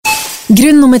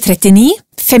Grunn nummer 39,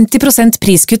 50%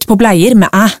 priskutt på bleier med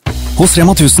æ. Hos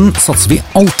Rema 1000 satser vi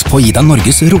alt på å gi deg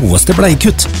Norges råeste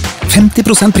bleiekutt.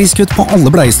 50% priskutt på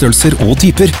alle bleiestørrelser og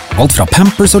typer. Alt fra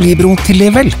Pampers og Libro til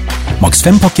Level. Maks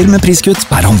 5 pakker med priskutt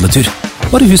per handletur.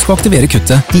 Bare husk å aktivere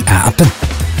kuttet i æ-appen.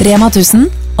 Rema 1000,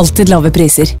 alltid lave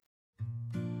priser.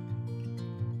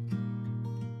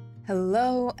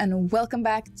 Hello and welcome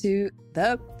back to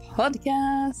the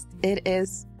podcast. It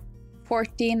is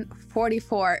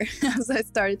 14:44 as I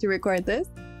started to record this.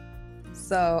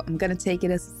 So I'm gonna take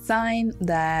it as a sign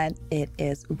that it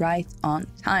is right on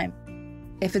time.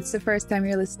 If it's the first time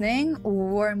you're listening,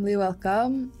 warmly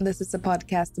welcome. This is a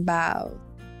podcast about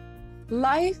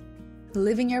life,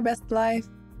 living your best life,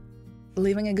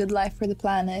 living a good life for the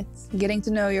planet, getting to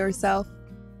know yourself,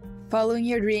 following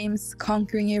your dreams,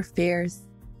 conquering your fears,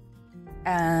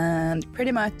 and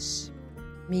pretty much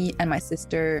me and my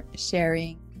sister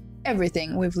sharing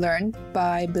everything we've learned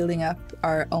by building up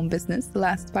our own business the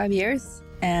last 5 years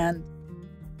and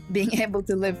being able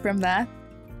to live from that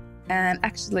and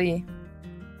actually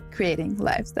creating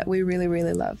lives that we really,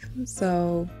 really love.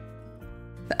 So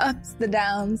the ups, the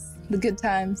downs, the good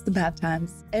times, the bad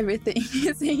times, everything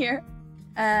is here.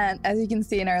 And as you can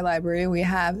see in our library, we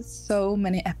have so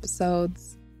many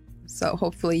episodes. So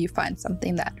hopefully you find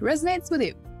something that resonates with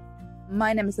you.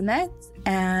 My name is Anette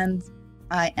and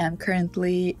I am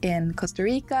currently in Costa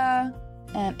Rica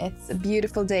and it's a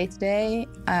beautiful day today.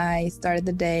 I started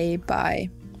the day by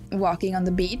walking on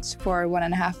the beach for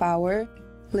 1.5 hours,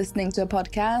 listening to a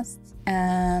podcast,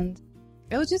 and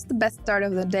it was just the best start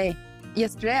of the day.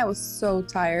 Yesterday I was so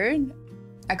tired.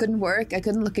 I couldn't work, I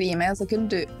couldn't look at emails, I couldn't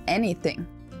do anything.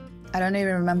 I don't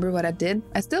even remember what I did.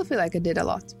 I still feel like I did a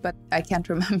lot, but I can't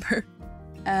remember.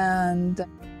 And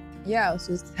yeah, I was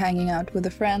just hanging out with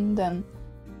a friend, and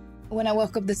when I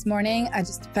woke up this morning, I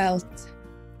just felt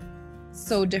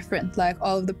so different. Like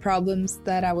all of the problems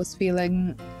that I was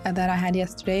feeling that I had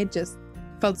yesterday just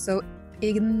felt so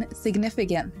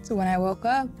insignificant when I woke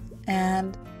up.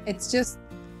 And it's just,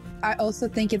 I also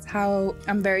think it's how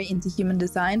I'm very into human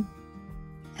design.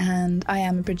 And I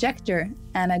am a projector.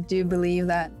 And I do believe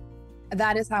that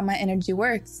that is how my energy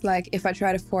works. Like if I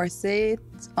try to force it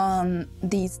on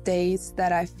these days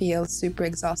that I feel super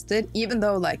exhausted, even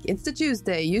though like it's a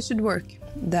Tuesday, you should work,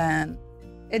 then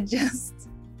it just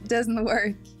doesn't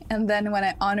work. And then when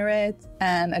I honor it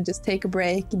and I just take a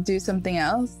break, do something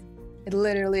else, it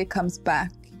literally comes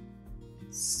back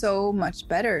so much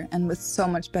better and with so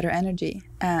much better energy.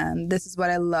 And this is what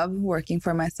I love working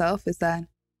for myself, is that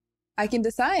I can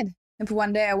decide. If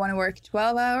one day I want to work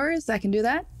 12 hours, I can do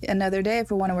that. Another day,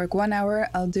 if I want to work 1 hour,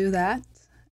 I'll do that.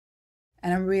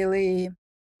 And I'm really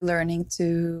learning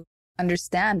to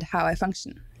understand how I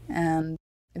function. And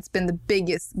it's been the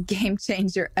biggest game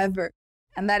changer ever.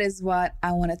 And that is what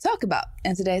I want to talk about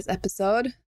in today's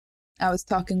episode. I was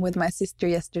talking with my sister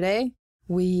yesterday.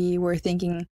 We were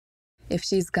thinking if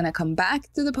she's going to come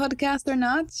back to the podcast or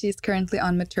not. She's currently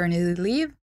on maternity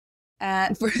leave.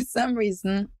 And for some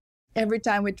reason, every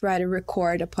time we try to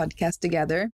record a podcast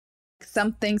together,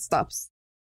 something stops.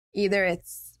 Either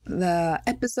it's the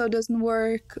episode doesn't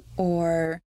work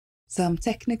or some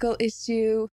technical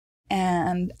issue.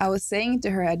 And I was saying to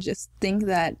her, I just think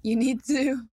that you need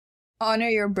to honor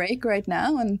your break right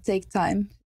now and take time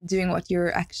doing what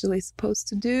you're actually supposed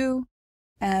to do.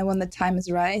 And when the time is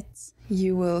right,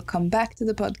 you will come back to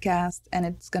the podcast and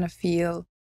it's going to feel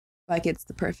like it's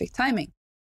the perfect timing.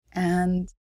 And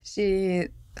she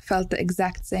felt the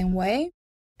exact same way,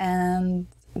 and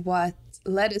what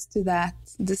led us to that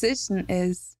decision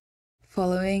is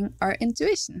following our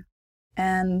intuition.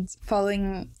 And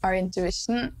following our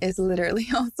intuition is literally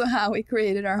also how we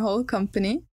created our whole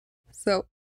company. So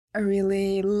I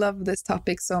really love this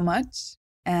topic so much,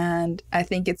 and I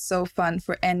think it's so fun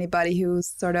for anybody who's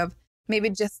sort of maybe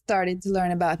just started to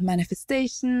learn about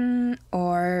manifestation,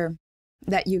 or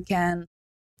that you can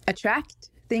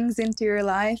attract things into your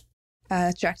life.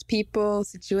 Attract people,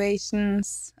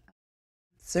 situations,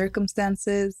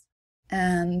 circumstances.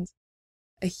 And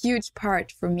a huge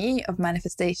part for me of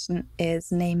manifestation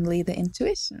is namely the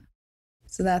intuition.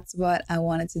 So that's what I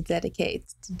wanted to dedicate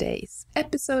today's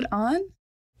episode on.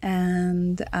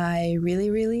 And I really,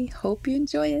 really hope you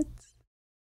enjoy it.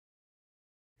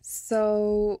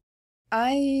 So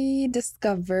I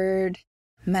discovered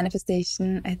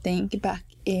manifestation, I think, back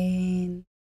in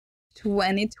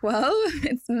 2012.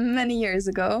 It's many years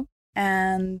ago,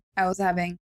 and I was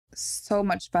having so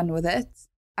much fun with it.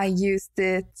 I used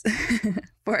it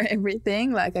for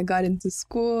everything. Like I got into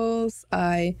schools,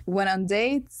 I went on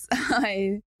dates,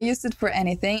 I used it for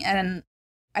anything. And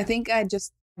I think I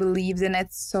just believed in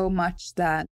it so much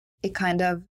that it kind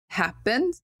of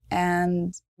happened.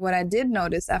 And what I did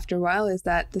notice after a while is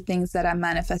that the things that I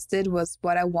manifested was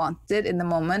what I wanted in the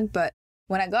moment. But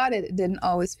when I got it, it didn't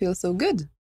always feel so good.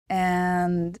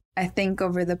 And I think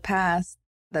over the past,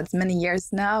 that's many years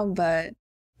now, but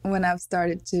when I've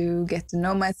started to get to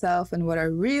know myself and what I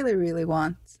really, really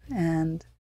want and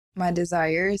my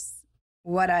desires,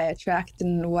 what I attract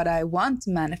and what I want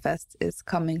to manifest is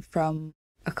coming from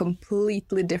a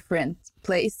completely different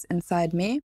place inside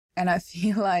me. And I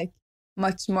feel like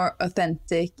much more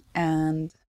authentic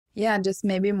and just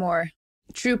maybe more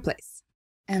true place.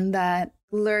 And that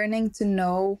learning to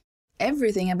know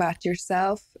everything about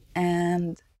yourself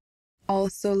and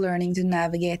also learning to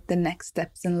navigate the next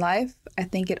steps in life, I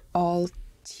think it all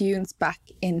tunes back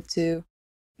into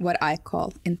what I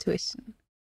call intuition.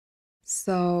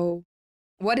 So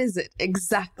what is it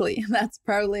exactly? That's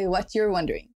probably what you're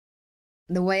wondering.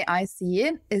 The way I see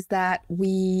it is that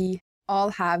we all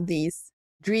have these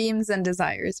dreams and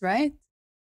desires, right?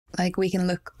 Like we can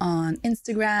look on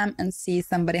Instagram and see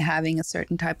somebody having a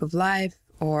certain type of life,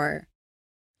 or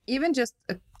even just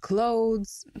a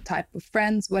clothes, type of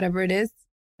friends, whatever it is.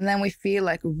 And then we feel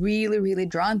like really, really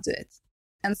drawn to it.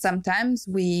 And sometimes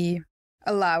we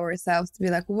allow ourselves to be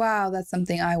like, wow, that's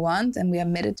something I want. And we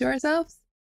admit it to ourselves.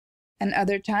 And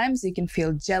other times you can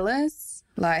feel jealous,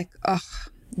 like, oh,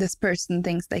 this person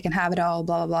thinks they can have it all,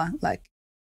 blah, blah, blah. Like,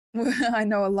 I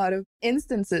know a lot of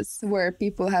instances where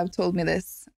people have told me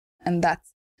this, and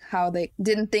that's how they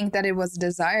didn't think that it was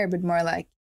desire, but more like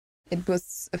it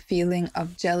was a feeling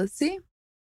of jealousy.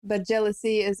 But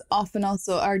jealousy is often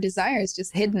also our desires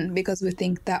just hidden because we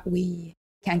think that we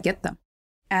can't get them.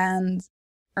 And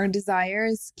our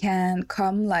desires can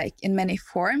come like in many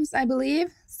forms, I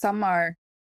believe. Some are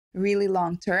really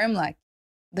long term, like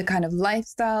the kind of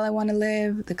lifestyle I want to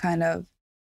live, the kind of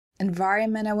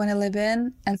environment I want to live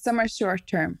in. And some are short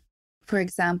term. For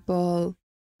example,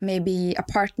 maybe a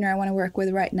partner I want to work with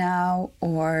right now,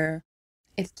 or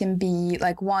it can be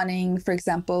like wanting, for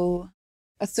example,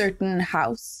 a certain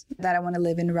house that I want to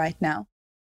live in right now.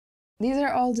 These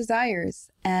are all desires,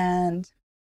 and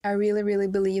I really, really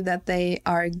believe that they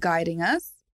are guiding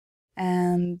us.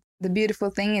 And the beautiful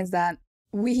thing is that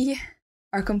we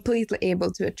are completely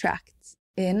able to attract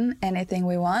in anything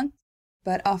we want,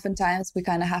 but oftentimes we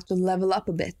kind of have to level up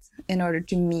a bit in order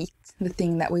to meet the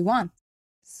thing that we want.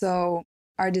 So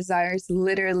our desires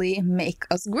literally make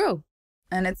us grow,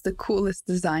 and it's the coolest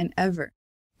design ever.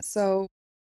 So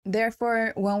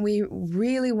therefore, when we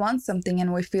really want something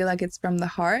and we feel like it's from the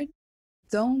heart,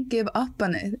 don't give up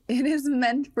on it. It is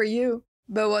meant for you.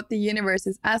 But what the universe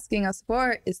is asking us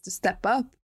for is to step up,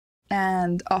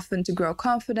 and often to grow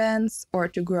confidence or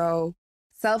to grow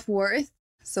self-worth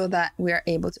so that we are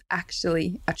able to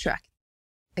actually attract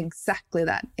exactly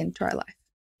that into our life.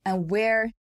 And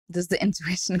where does the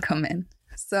intuition come in?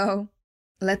 So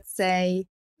let's say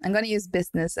I'm going to use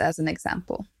business as an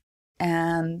example.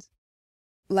 And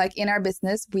like in our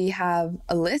business, we have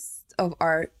a list of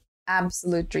our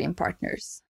absolute dream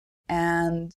partners.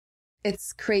 And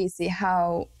it's crazy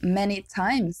how many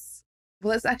times,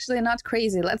 well, it's actually not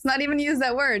crazy. Let's not even use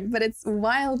that word, but it's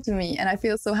wild to me. And I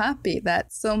feel so happy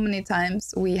that so many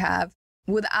times we have,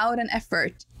 without an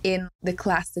effort in the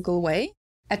classical way,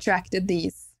 attracted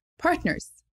these partners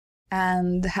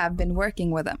and have been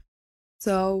working with them.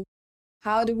 So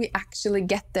how do we actually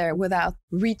get there without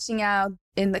reaching out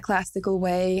in the classical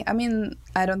way? I mean,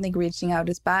 I don't think reaching out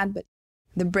is bad, but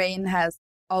the brain has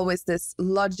always this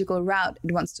logical route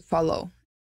it wants to follow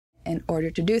in order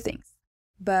to do things.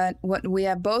 But what we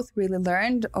have both really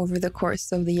learned over the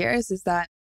course of the years is that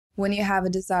when you have a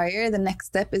desire, the next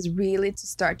step is really to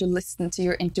start to listen to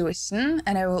your intuition,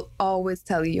 and it will always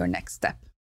tell you your next step.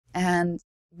 And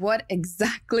what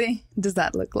exactly does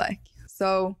that look like?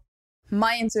 So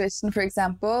my intuition, for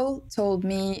example, told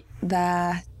me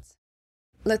that,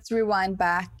 let's rewind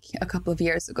back a couple of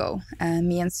years ago. And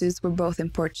me and Sus were both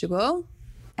in Portugal,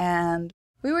 and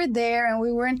we were there and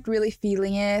we weren't really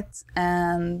feeling it,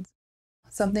 and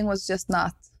something was just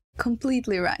not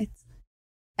completely right.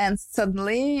 And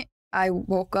suddenly I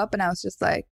woke up and I was just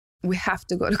like, we have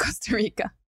to go to Costa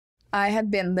Rica. I had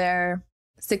been there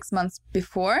 6 months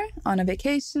before on a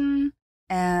vacation,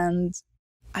 and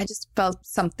I just felt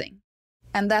something.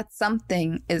 And that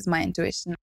something is my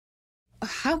intuition.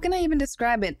 How can I even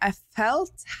describe it? I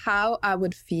felt how I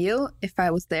would feel if I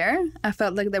was there. I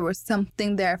felt like there was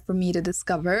something there for me to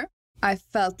discover. I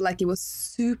felt like it was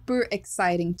super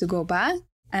exciting to go back,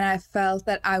 and I felt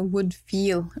that I would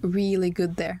feel really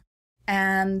good there.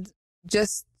 And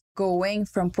just going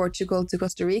from Portugal to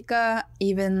Costa Rica,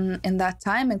 even in that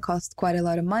time, it cost quite a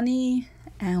lot of money,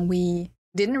 and we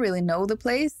didn't really know the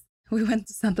place. we went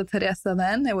to Santa Teresa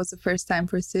then. It was the first time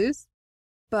for Sus.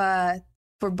 But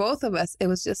for both of us, it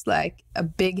was just like a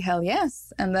big hell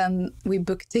yes. And then we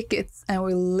booked tickets and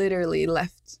we literally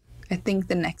left, I think,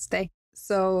 the next day.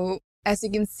 So as you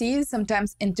can see,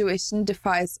 sometimes intuition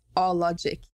defies all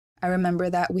logic. I remember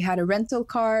that we had a rental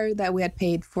car that we had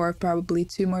paid for probably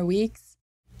 2 more weeks.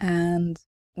 And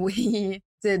we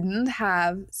didn't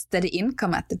have steady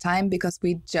income at the time because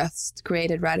we just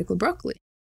created Radical Broccoli.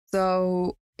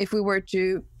 So if we were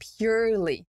to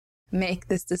purely make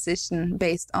this decision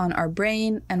based on our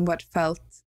brain and what felt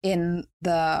in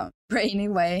the brainy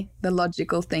way, the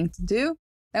logical thing to do,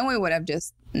 then we would have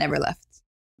just never left.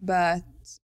 But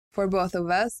for both of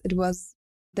us, it was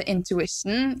the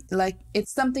intuition. Like,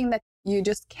 it's something that you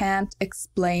just can't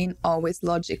explain always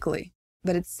logically,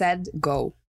 but it said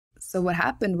go. So what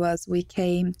happened was we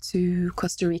came to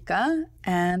Costa Rica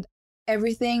and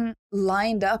everything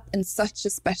lined up in such a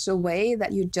special way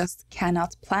that you just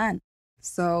cannot plan.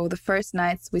 So the first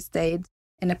nights we stayed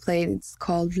in a place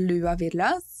called Lua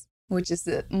Villas, which is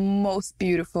the most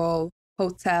beautiful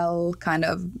hotel kind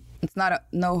of. It's not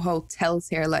no hotels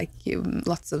here, like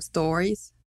lots of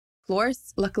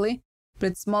floors, luckily.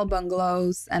 But it's small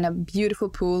bungalows and a beautiful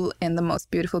pool in the most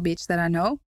beautiful beach that I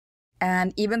know.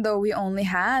 And even though we only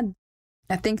had,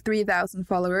 I think, 3,000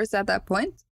 followers at that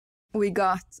point, we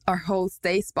got our whole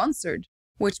stay sponsored,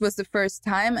 which was the first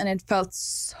time, and it felt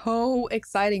so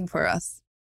exciting for us.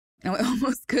 And we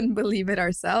almost couldn't believe it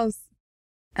ourselves.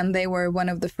 And they were one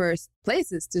of the first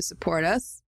places to support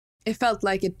us. It felt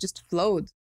like it just flowed.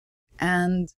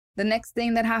 And the next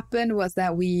thing that happened was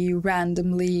that we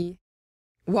randomly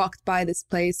walked by this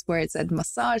place where it said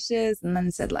massages, and then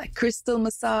it said like crystal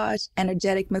massage,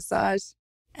 energetic massage.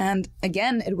 And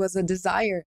again, it was a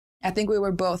desire. I think we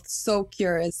were both so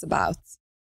curious about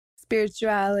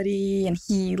spirituality and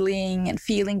healing and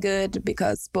feeling good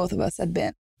because both of us had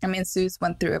been, Sus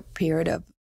went through a period of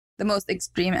the most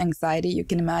extreme anxiety you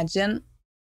can imagine.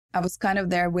 I was kind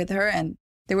of there with her, and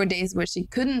there were days where she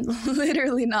couldn't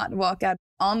literally not walk out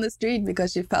on the street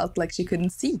because she felt like she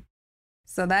couldn't see.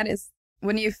 So that is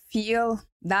when you feel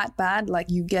that bad, like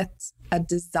you get a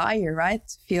desire, right,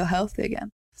 to feel healthy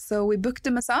again. So we booked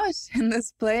a massage in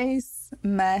this place,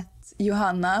 met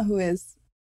Johanna, who is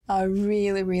a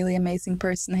really, really amazing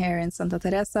person here in Santa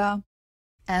Teresa.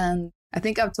 And I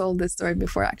think I've told this story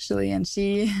before, actually, and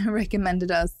she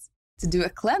recommended us to do a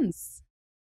cleanse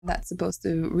that's supposed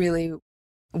to really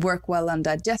work well on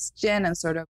digestion and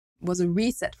sort of was a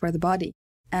reset for the body.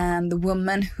 And the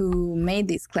woman who made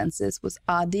these cleanses was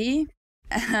Adi.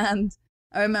 And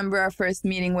I remember our first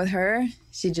meeting with her.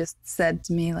 She just said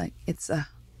to me, like, it's an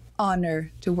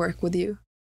honor to work with you.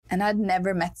 And I'd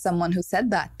never met someone who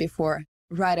said that before,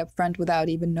 right up front without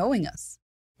even knowing us.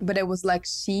 But it was like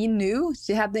she knew,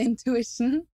 she had the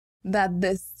intuition that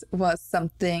this was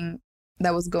something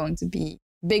that was going to be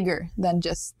bigger than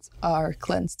just our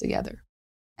cleanse together.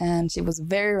 And she was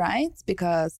very right,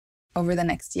 because over the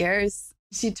next years,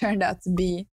 she turned out to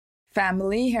be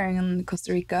family here in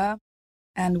Costa Rica.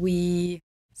 And we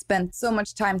spent so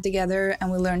much time together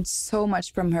and we learned so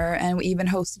much from her. And we even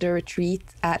hosted a retreat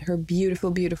at her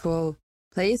beautiful, beautiful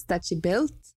place that she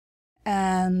built.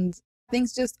 And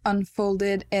things just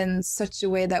unfolded in such a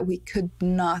way that we could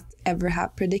not ever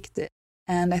have predicted.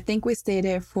 And I think we stayed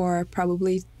there for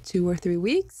probably 2 or 3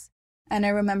 weeks. And I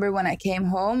remember when I came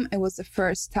home, it was the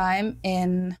first time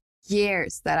in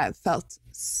years that I felt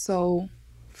so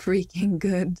freaking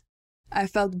good. I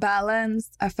felt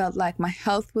balanced. I felt like my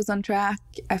health was on track.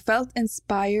 I felt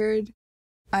inspired.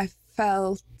 I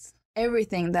felt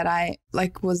everything that I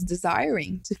was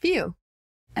desiring to feel.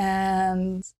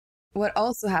 And what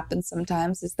also happens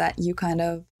sometimes is that you kind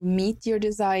of meet your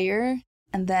desire,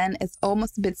 and then it's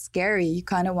almost a bit scary. You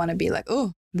kind of want to be like,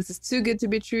 oh, this is too good to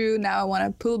be true. Now I want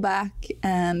to pull back,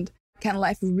 and can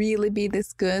life really be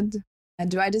this good?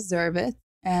 And do I deserve it?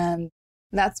 And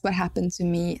that's what happened to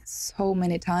me so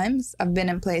many times. I've been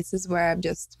in places where I've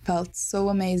just felt so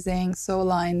amazing, so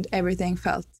aligned. Everything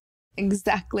felt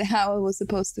exactly how it was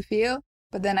supposed to feel.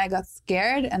 But then I got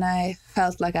scared and I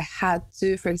felt like I had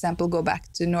to, for example, go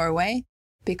back to Norway,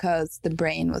 because the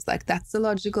brain was like, that's the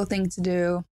logical thing to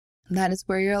do. That is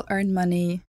where you'll earn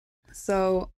money.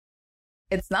 So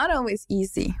it's not always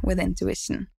easy with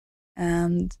intuition.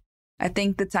 And I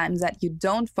think the times that you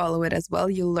don't follow it as well,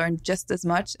 you'll learn just as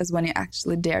much as when you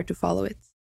actually dare to follow it.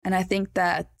 And I think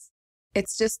that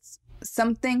it's just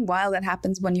something wild that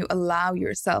happens when you allow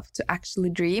yourself to actually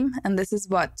dream. And this is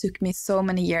what took me so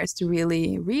many years to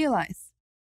really realize.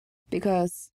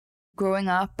 Because growing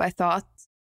up, I thought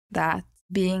that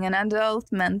being an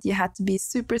adult meant you had to be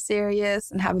super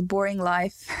serious and have a boring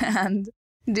life and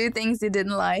do things you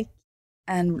didn't like,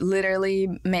 and literally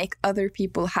make other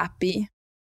people happy,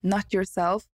 not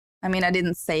yourself. I mean, I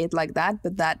didn't say it like that,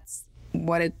 but that's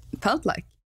what it felt like.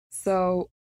 So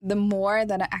the more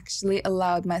that I actually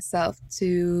allowed myself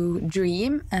to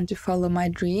dream and to follow my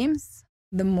dreams,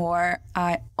 the more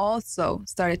I also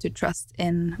started to trust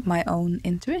in my own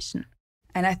intuition.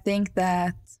 And I think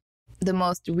that the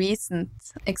most recent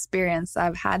experience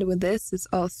I've had with this is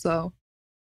also,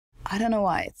 I don't know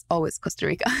why it's always Costa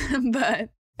Rica, but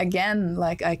again,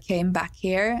 like I came back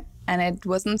here and it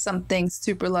wasn't something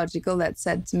super logical that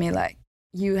said to me like,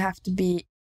 you have to be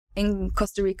in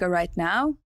Costa Rica right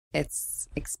now. It's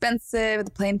expensive,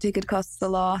 the plane ticket costs a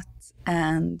lot,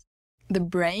 and the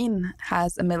brain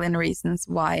has a million reasons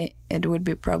why it would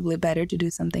be probably better to do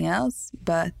something else.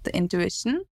 But the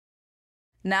intuition,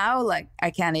 now like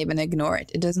I can't even ignore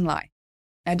it. It doesn't lie.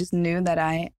 I just knew that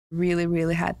I really,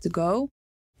 really had to go.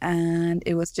 And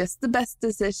it was just the best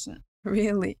decision,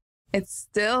 really. It's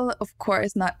still, of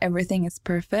course, not everything is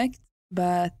perfect,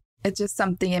 but it's just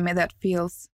something in me that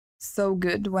feels so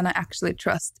good when I actually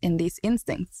trust in these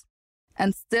instincts.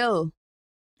 And still,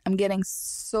 I'm getting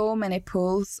so many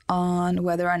pulls on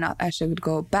whether or not I should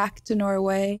go back to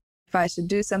Norway, if I should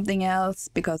do something else,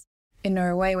 because in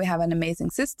Norway we have an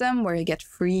amazing system where you get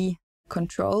free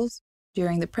controls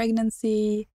during the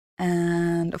pregnancy.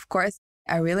 And of course,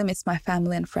 I really miss my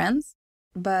family and friends,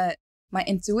 but my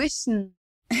intuition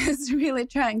is really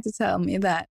trying to tell me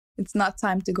that it's not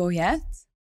time to go yet.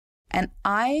 And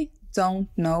I don't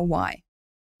know why.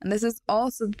 And this is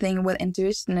also the thing with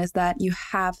intuition, is that you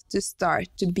have to start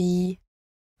to be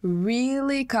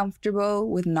really comfortable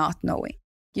with not knowing.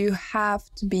 You have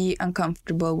to be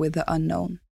uncomfortable with the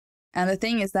unknown. And the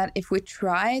thing is that if we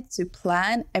try to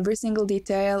plan every single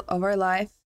detail of our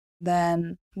life,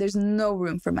 then there's no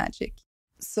room for magic.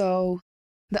 So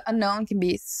the unknown can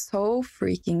be so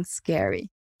freaking scary.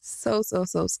 So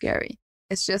scary.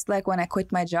 It's just like when I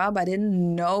quit my job, I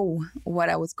didn't know what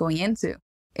I was going into.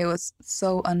 It was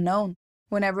so unknown.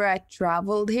 Whenever I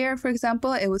traveled here, for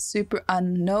example, it was super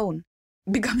unknown.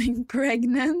 Becoming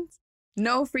pregnant,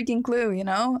 no freaking clue, you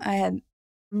know? I had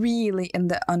really in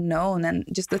the unknown, and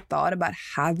just the thought about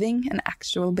having an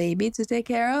actual baby to take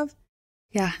care of.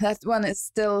 Yeah, that one is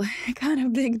still kind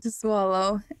of big to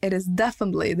swallow. It is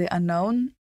definitely the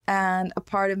unknown. And a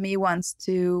part of me wants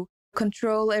to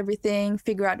control everything,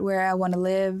 figure out where I want to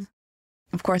live.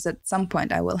 Of course, at some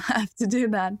point I will have to do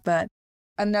that. But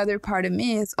another part of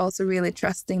me is also really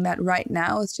trusting that right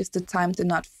now is just a time to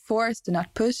not force, to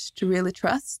not push, to really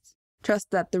trust.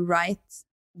 Trust that the right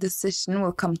decision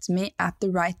will come to me at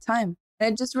the right time.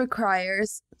 And it just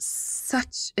requires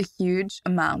such a huge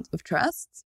amount of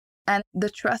trust. And the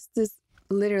trust is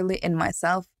literally in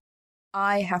myself.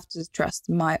 I have to trust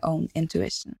my own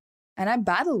intuition. And I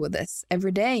battle with this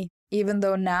every day, even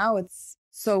though now it's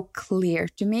so clear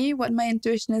to me what my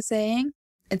intuition is saying.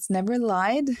 It's never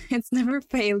lied. It's never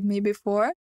failed me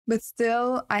before. But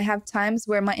still, I have times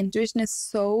where my intuition is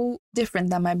so different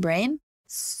than my brain.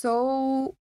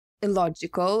 So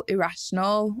illogical,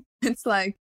 irrational. It's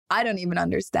like, I don't even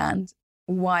understand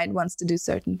why it wants to do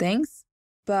certain things.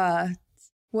 But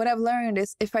what I've learned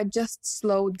is if I just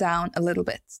slow down a little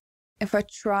bit, if I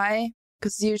try,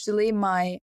 because usually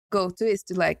my go-to is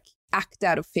to like act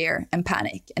out of fear and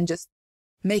panic and just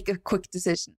make a quick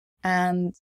decision.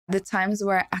 And the times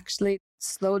where I actually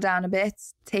slow down a bit,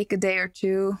 take a day or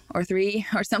 2 or 3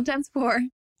 or sometimes 4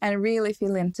 and really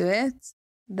feel into it,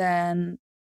 then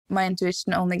my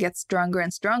intuition only gets stronger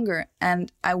and stronger.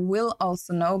 And I will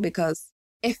also know, because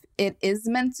if it is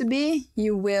meant to be,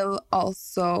 you will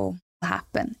also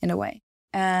happen in a way.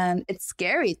 And it's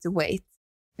scary to wait.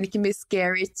 It can be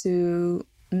scary to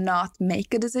not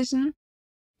make a decision.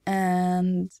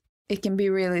 And it can be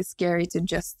really scary to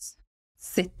just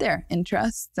sit there and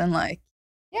trust and like,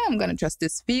 yeah, I'm going to trust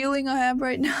this feeling I have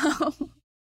right now.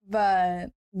 But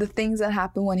the things that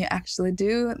happen when you actually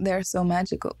do, they're so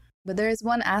magical. But there is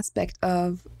one aspect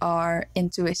of our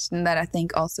intuition that I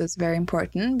think also is very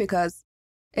important, because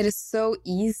it is so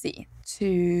easy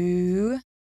to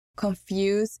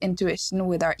confuse intuition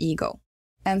with our ego.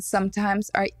 And sometimes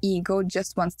our ego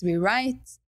just wants to be right.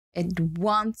 It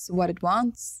wants what it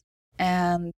wants.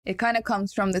 And it kind of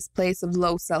comes from this place of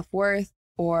low self-worth,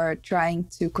 or trying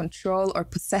to control or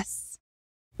possess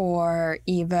or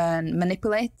even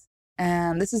manipulate.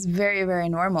 And this is very, very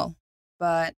normal.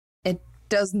 But it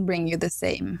doesn't bring you the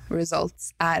same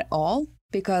results at all.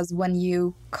 Because when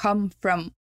you come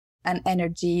from an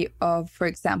energy of, for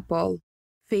example,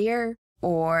 fear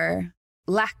or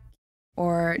lack,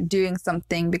 or doing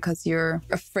something because you're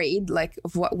afraid like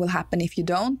of what will happen if you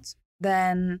don't,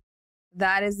 then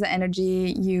that is the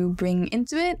energy you bring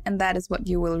into it, and that is what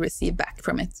you will receive back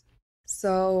from it.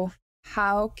 So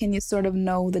how can you sort of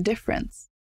know the difference?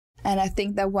 And I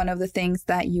think that one of the things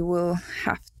that you will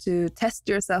have to test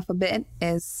yourself a bit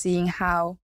is seeing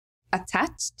how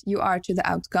attached you are to the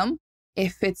outcome.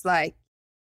 If it's like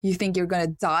you think you're going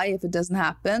to die if it doesn't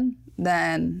happen,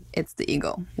 then it's the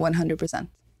ego, 100%.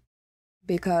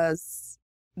 Because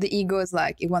the ego is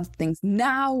like, it wants things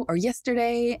now or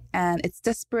yesterday, and it's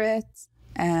desperate,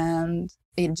 and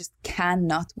it just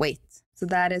cannot wait. So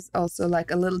that is also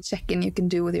like a little check-in you can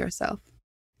do with yourself.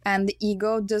 And the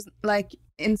ego does, like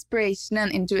inspiration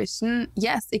and intuition,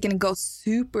 yes, it can go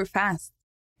super fast.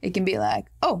 It can be like,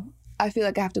 oh, I feel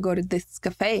like I have to go to this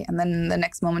cafe. And then the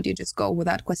next moment you just go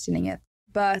without questioning it.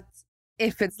 But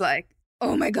if it's like,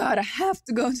 oh my God, I have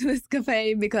to go to this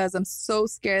cafe because I'm so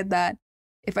scared that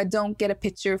if I don't get a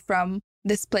picture from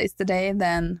this place today,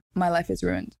 then my life is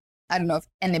ruined. I don't know if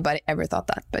anybody ever thought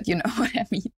that, but you know what I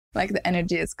mean? Like the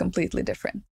energy is completely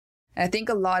different. And I think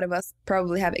a lot of us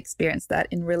probably have experienced that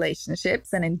in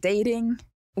relationships and in dating.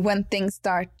 When things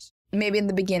start, maybe in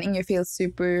the beginning you feel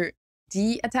super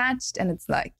detached and it's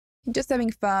like you're just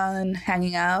having fun,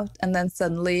 hanging out. And then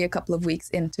suddenly a couple of weeks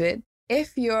into it,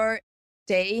 if your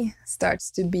day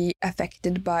starts to be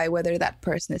affected by whether that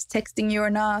person is texting you or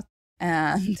not,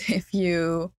 and if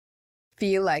you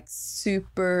feel like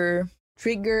super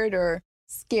triggered or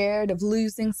scared of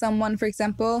losing someone, for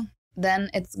example, then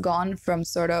it's gone from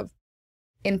sort of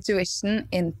intuition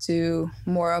into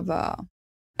more of a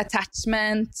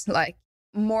attachment, like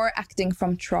more acting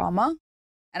from trauma.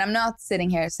 And I'm not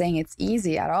sitting here saying it's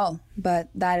easy at all, but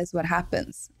that is what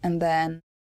happens. And then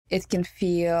it can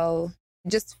feel,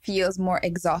 just feels more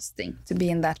exhausting to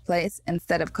be in that place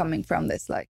instead of coming from this,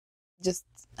 like just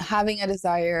having a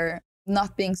desire,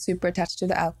 not being super attached to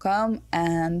the outcome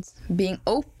and being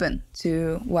open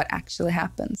to what actually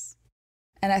happens.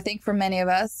 And I think for many of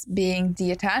us, being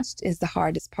detached is the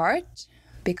hardest part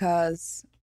because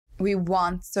we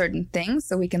want certain things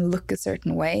so we can look a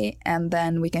certain way and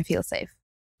then we can feel safe.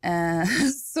 And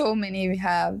so many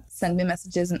have sent me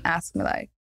messages and asked me like,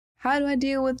 how do I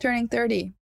deal with turning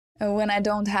 30 when I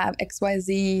don't have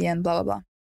XYZ and blah, blah, blah.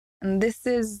 And this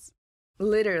is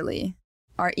literally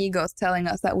our egos telling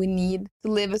us that we need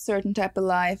to live a certain type of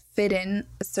life, fit in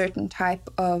a certain type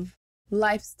of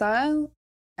lifestyle.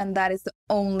 And that is the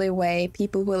only way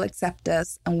people will accept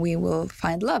us and we will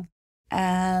find love.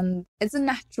 And it's a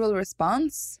natural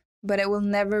response, but it will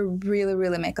never really,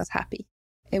 really make us happy.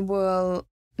 It will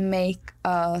make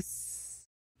us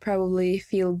probably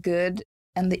feel good,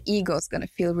 and the ego is going to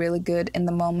feel really good in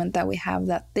the moment that we have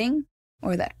that thing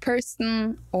or that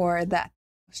person or that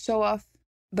show off.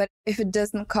 But if it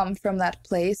doesn't come from that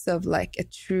place of like a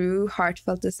true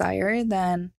heartfelt desire,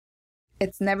 then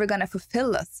it's never going to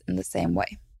fulfill us in the same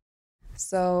way.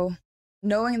 So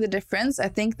knowing the difference, I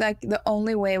think that the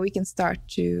only way we can start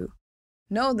to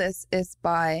know this is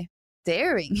by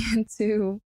daring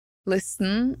to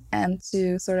listen and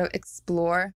to sort of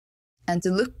explore and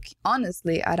to look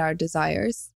honestly at our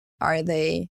desires. Are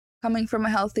they coming from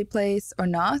a healthy place or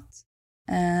not?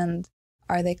 And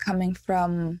are they coming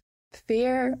from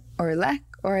fear or lack?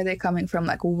 Or are they coming from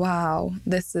like, wow,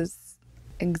 this is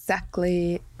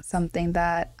exactly something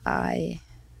that I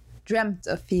dreamt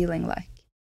of feeling like?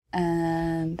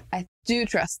 And I do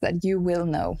trust that you will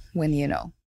know when you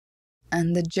know.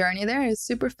 And the journey there is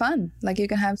super fun. Like you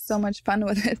can have so much fun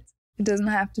with it. It doesn't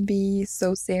have to be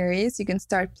so serious. You can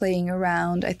start playing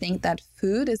around. I think that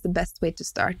food is the best way to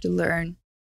start to learn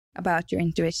about your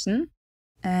intuition.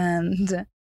 And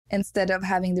instead of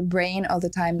having the brain all the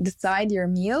time decide your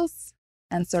meals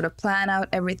and sort of plan out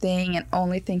everything and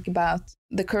only think about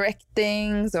the correct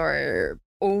things or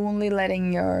only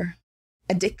letting your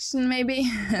addiction maybe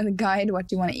guide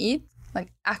what you want to eat, like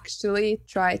actually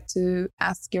try to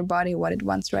ask your body what it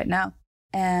wants right now.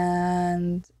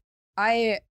 And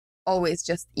I always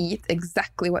just eat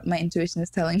exactly what my intuition is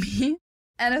telling me.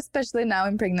 And especially now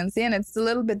in pregnancy, and it's a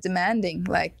little bit demanding.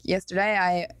 Like yesterday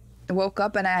I woke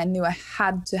up and I knew I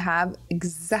had to have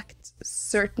exact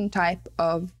certain type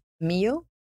of meal.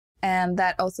 And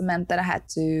that also meant that I had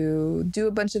to do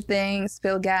a bunch of things,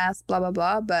 fill gas, blah, blah,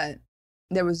 blah. But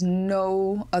there was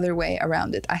no other way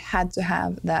around it. I had to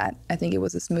have that. I think it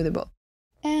was a smoothie bowl.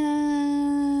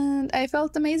 And I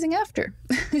felt amazing after.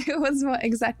 It was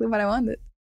exactly what I wanted.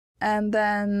 And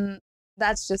then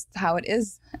that's just how it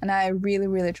is. And I really,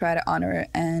 really try to honor it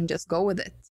and just go with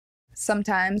it.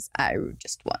 Sometimes I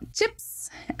just want chips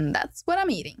and that's what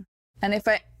I'm eating. And if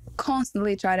I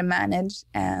constantly try to manage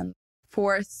and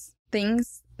force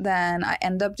things, then I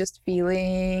end up just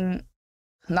feeling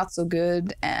not so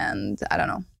good and I don't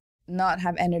know, not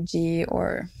have energy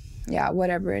or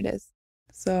whatever it is.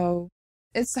 So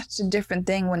it's such a different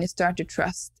thing when you start to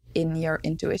trust in your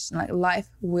intuition. Like life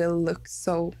will look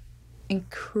so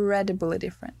incredibly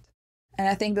different. And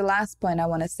I think the last point I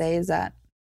want to say is that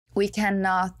we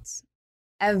cannot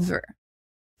ever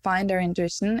find our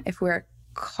intuition if we're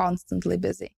constantly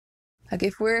busy. Like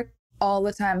if we're all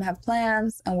the time have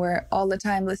plans and we're all the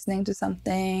time listening to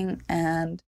something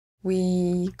and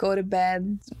we go to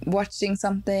bed watching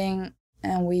something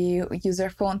and we use our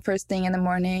phone first thing in the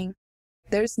morning,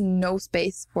 there's no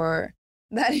space for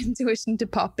that intuition to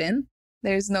pop in.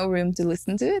 There's no room to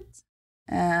listen to it.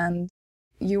 And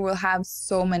you will have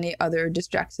so many other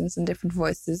distractions and different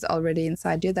voices already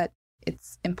inside you that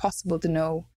it's impossible to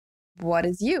know what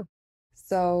is you.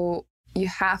 So you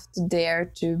have to dare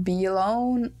to be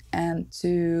alone and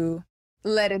to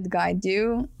let it guide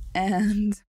you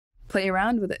and play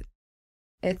around with it.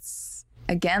 It's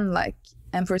again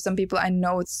and for some people, I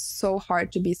know it's so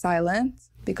hard to be silent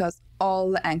because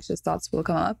all the anxious thoughts will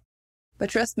come up. But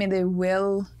trust me, they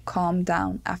will calm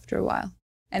down after a while.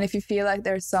 And if you feel like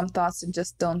there's some thoughts that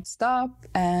just don't stop,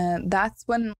 that's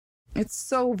when it's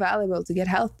so valuable to get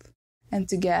help and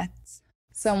to get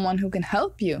someone who can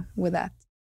help you with that.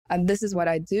 And this is what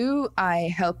I do.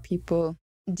 I help people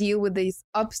deal with these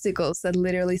obstacles that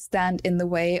literally stand in the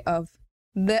way of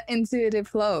the intuitive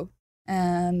flow.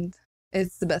 And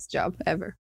it's the best job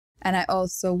ever. And I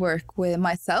also work with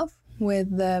myself,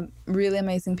 with really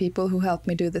amazing people who help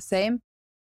me do the same.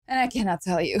 And I cannot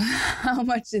tell you how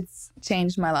much it's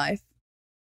changed my life.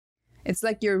 It's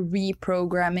like you're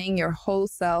reprogramming your whole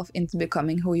self into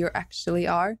becoming who you actually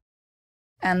are.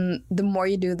 And the more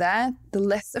you do that, the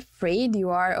less afraid you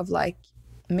are of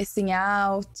missing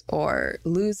out or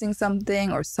losing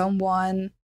something or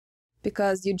someone,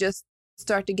 because you just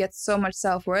start to get so much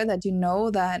self-worth that you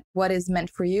know that what is meant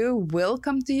for you will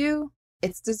come to you.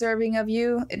 It's deserving of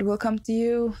you. It will come to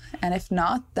you. And if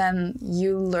not, then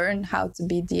you learn how to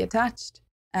be detached.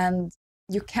 And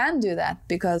you can do that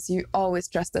because you always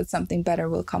trust that something better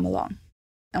will come along.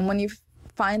 And when you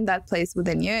find that place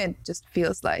within you, it just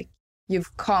feels like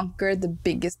you've conquered the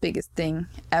biggest thing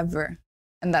ever.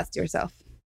 And that's yourself.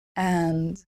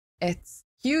 And it's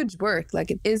huge work.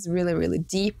 It is really, really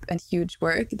deep and huge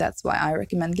work. That's why I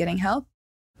recommend getting help.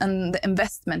 And the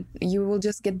investment, you will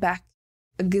just get back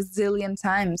a gazillion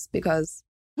times, because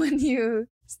when you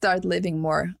start living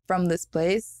more from this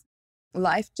place,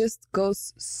 life just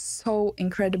goes so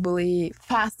incredibly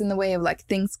fast in the way of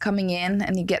things coming in,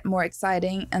 and you get more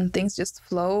exciting and things just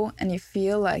flow and you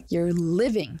feel like you're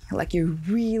living, like you're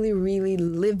really, really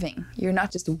living. You're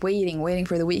not just waiting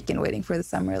for the weekend, waiting for the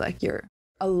summer. You're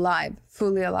alive,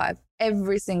 fully alive.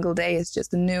 Every single day is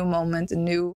just a new moment, a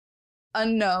new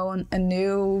unknown, a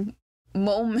new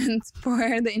moment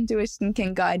where the intuition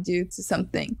can guide you to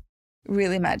something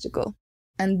really magical.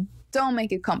 And don't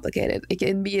make it complicated. It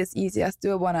can be as easy as,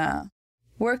 do I want to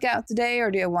work out today, or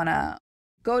do I want to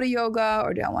go to yoga,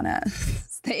 or do I want to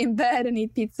stay in bed and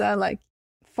eat pizza?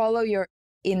 Follow your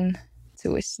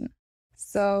intuition.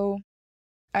 So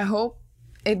I hope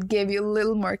it gave you a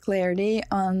little more clarity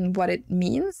on what it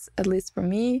means, at least for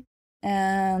me.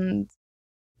 And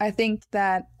I think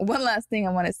that one last thing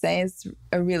I want to say is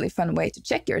a really fun way to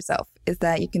check yourself is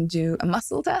that you can do a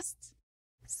muscle test.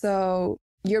 So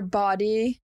your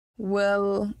body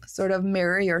will sort of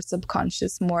mirror your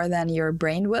subconscious more than your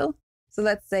brain will. So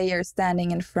let's say you're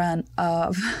standing in front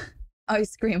of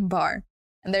ice cream bar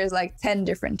and there's 10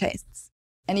 different tastes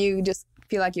and you just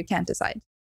feel like you can't decide.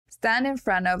 Stand in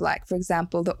front of for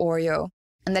example, the Oreo,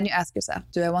 and then you ask yourself,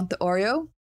 do I want the Oreo?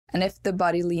 And if the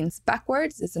body leans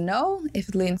backwards, it's a no. If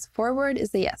it leans forward,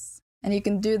 it's a yes. And you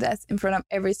can do this in front of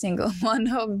every single one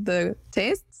of the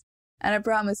tastes. And I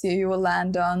promise you, you will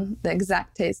land on the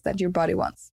exact taste that your body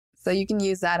wants. So you can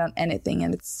use that on anything,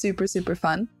 and it's super, super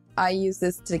fun. I use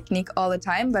this technique all the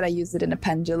time, but I use it in a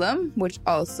pendulum, which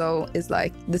also is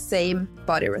the same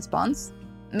body response,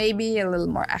 maybe a little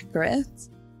more accurate.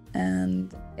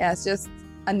 And yeah, it's just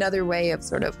another way of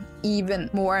sort of even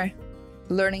more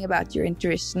learning about your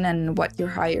intuition and what your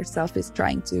higher self is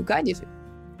trying to guide you to.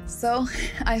 So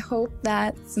I hope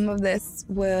that some of this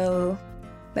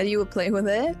that you will play with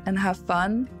it and have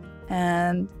fun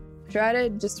and try to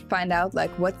just find out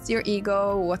what's your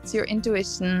ego, what's your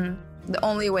intuition. The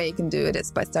only way you can do it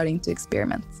is by starting to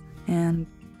experiment. And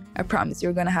I promise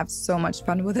you're going to have so much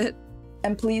fun with it.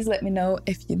 And please let me know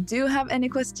if you do have any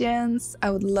questions.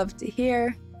 I would love to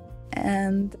hear.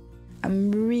 And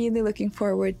I'm really looking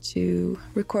forward to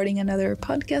recording another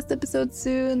podcast episode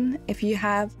soon. If you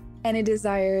have any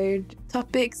desired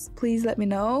topics, please let me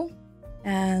know.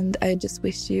 And I just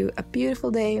wish you a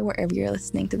beautiful day wherever you're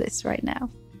listening to this right now.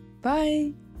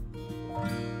 Bye!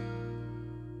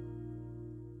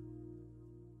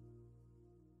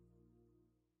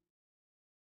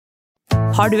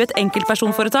 Har du et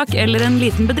enkeltpersonforetak eller en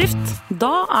liten bedrift?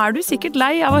 Da du sikkert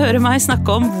lei av å høre meg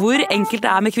snakke om hvor enkelt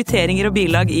det med kvitteringer og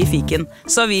bilag i fiken.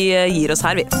 Så vi gir oss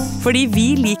her, vi. Fordi vi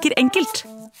liker enkelt.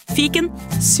 Fiken,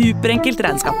 superenkelt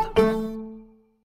regnskap.